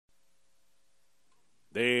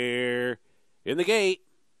They're in the gate.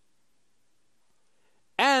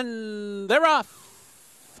 And they're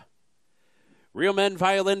off. Real Men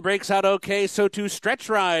Violin breaks out okay, so too Stretch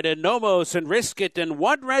Ride and Nomos and Risk It and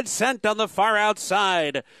One Red Cent on the far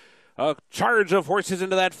outside. A charge of horses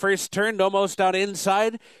into that first turn. Nomos down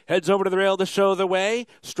inside. Heads over to the rail to show the way.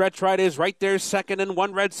 Stretch Ride is right there second, and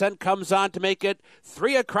One Red Cent comes on to make it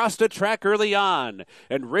 3 across the track early on.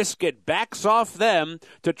 And Risk It backs off them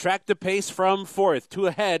to track the pace from fourth to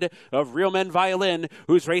ahead of Real Men Violin,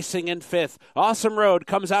 who's racing in fifth. Awesome Road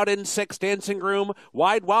comes out in sixth. Dancing Groom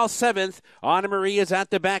wide while seventh. Anna Marie is at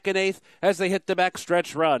the back in eighth as they hit the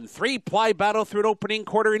backstretch run. 3-ply battle through an opening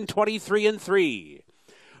quarter in 23-3.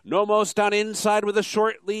 Nomos down inside with a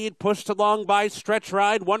short lead, pushed along by Stretch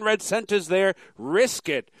Ride. One Red Cent is there. Risk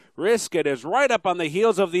It. Risk It is right up on the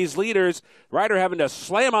heels of these leaders. Rider having to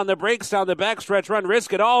slam on the brakes down the backstretch run.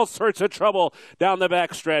 Risk It, all sorts of trouble down the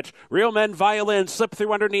backstretch. Real Men Violin slip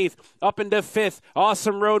through underneath, up into fifth.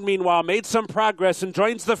 Awesome Road, meanwhile, made some progress and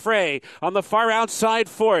joins the fray on the far outside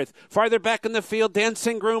fourth. Farther back in the field,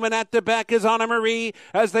 Dancing Groom, and at the back is Anna Marie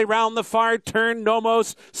as they round the far turn.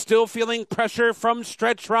 Nomos still feeling pressure from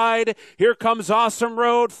Stretch Ride. Here comes Awesome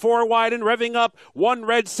Road, 4 wide and revving up. One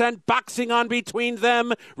Red Cent boxing on between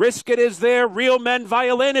them. Risk It is there. Real Men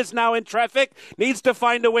Violin is now in traffic. Needs to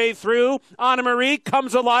find a way through. Anna Marie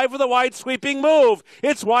comes alive with a wide sweeping move.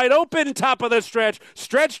 It's wide open, top of the stretch.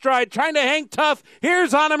 Stretch Ride trying to hang tough.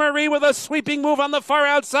 Here's Anna Marie with a sweeping move on the far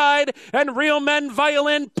outside. And Real Men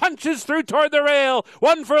Violin punches through toward the rail.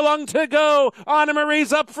 1 furlong to go. Anna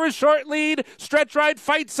Marie's up for a short lead. Stretch Ride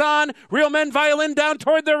fights on. Real Men Violin down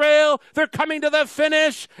toward the rail. They're coming to the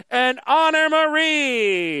finish. And Anna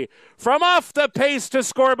Marie from off the pace to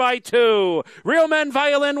score by 2. Real Men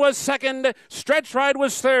Violin was second. Stretch Ride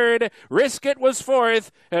was third. Risk It was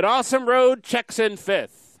fourth. And Awesome Road checks in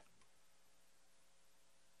fifth.